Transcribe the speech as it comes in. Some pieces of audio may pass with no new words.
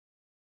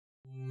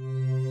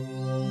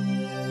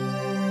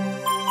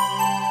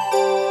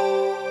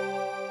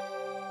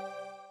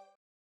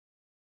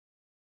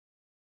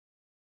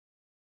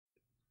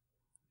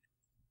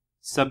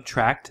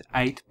Subtract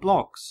 8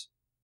 blocks.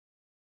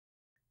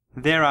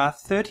 There are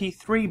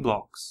 33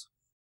 blocks.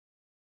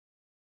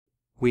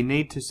 We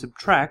need to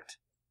subtract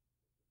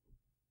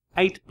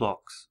 8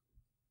 blocks.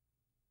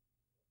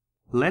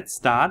 Let's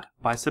start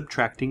by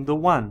subtracting the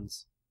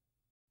ones.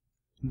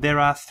 There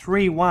are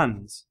 3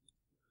 ones.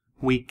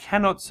 We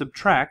cannot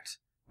subtract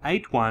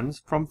 8 ones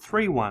from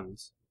 3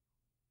 ones.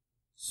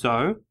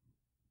 So,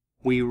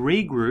 we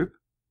regroup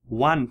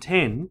 1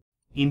 10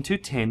 into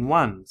 10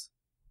 ones.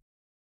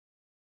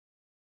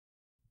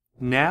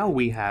 Now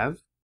we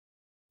have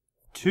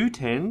 2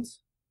 10s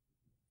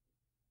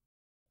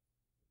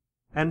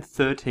and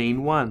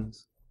 13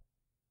 ones.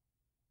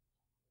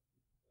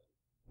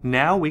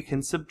 Now we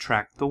can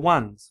subtract the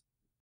ones.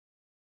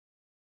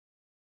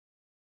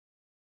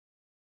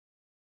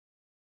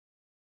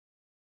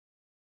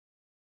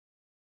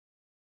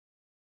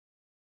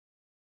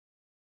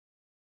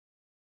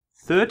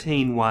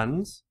 Thirteen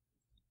ones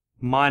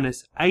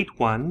minus 8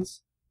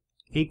 ones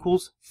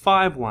equals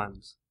 5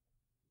 ones.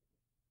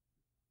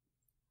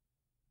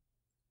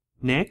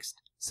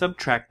 Next,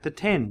 subtract the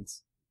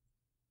tens.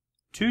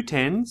 2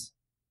 10s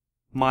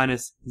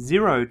minus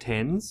 0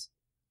 10s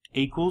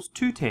equals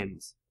 2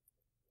 10s.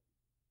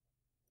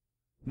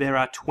 There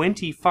are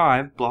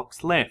 25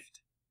 blocks left.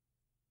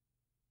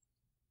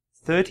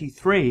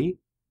 33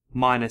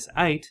 minus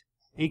 8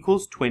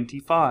 equals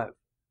 25.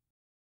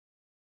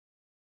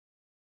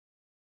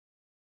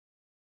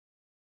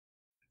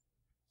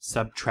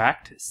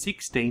 Subtract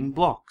 16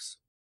 blocks.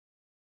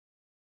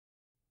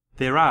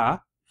 There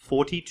are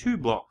 42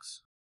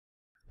 blocks.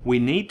 We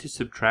need to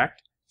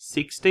subtract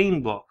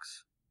 16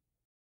 blocks.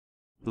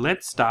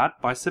 Let's start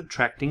by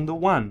subtracting the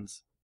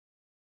ones.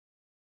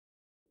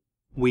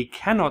 We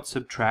cannot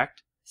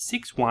subtract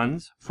 6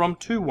 ones from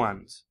 2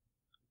 ones.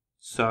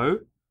 So,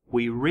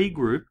 we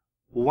regroup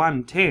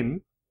 1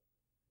 10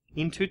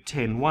 into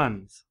 10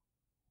 ones.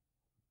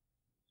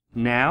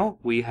 Now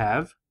we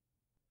have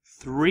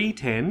 3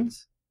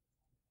 10s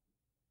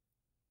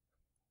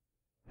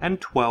and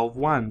 12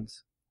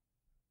 ones.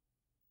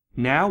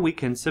 Now we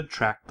can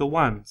subtract the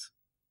ones.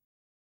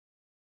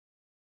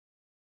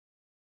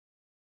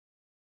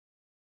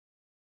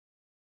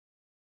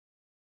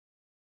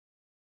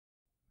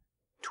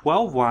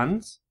 Twelve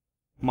ones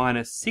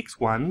minus 6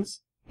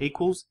 ones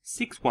equals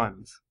 6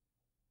 ones.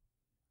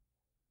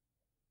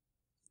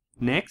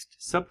 Next,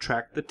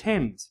 subtract the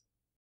tens.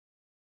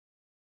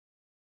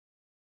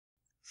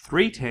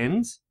 3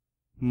 10s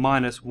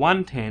minus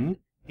 1 10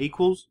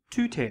 equals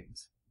 2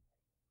 10s.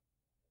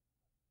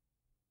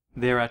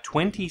 There are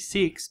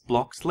 26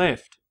 blocks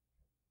left.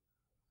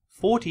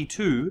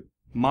 42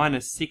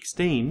 minus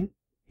 16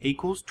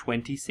 equals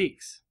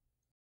 26.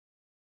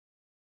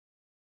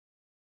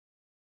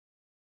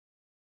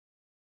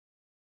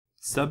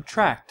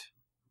 Subtract.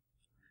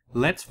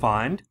 Let's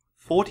find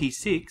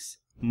 46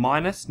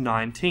 minus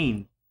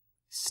 19.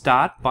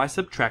 Start by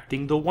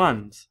subtracting the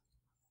ones.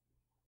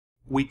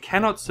 We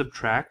cannot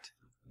subtract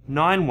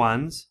 9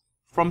 ones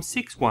from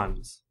 6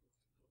 ones.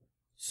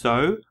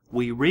 So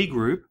we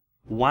regroup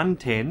 1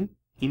 10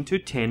 into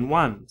 10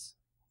 ones.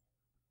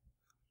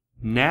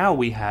 Now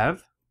we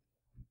have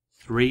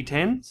 3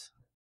 10s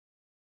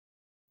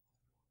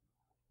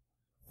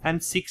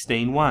and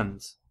 16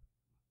 ones.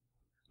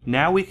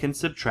 Now we can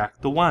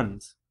subtract the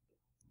ones.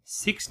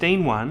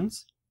 16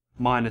 ones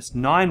minus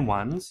 9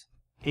 ones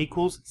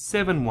equals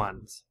 7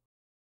 ones.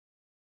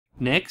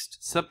 Next,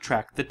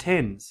 subtract the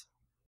tens.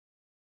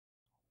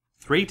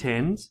 3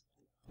 10s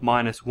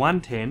minus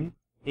 1 10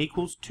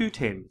 equals 2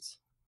 10s.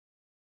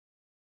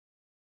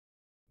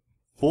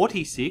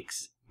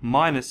 46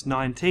 minus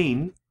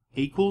 19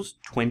 equals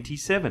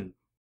 27.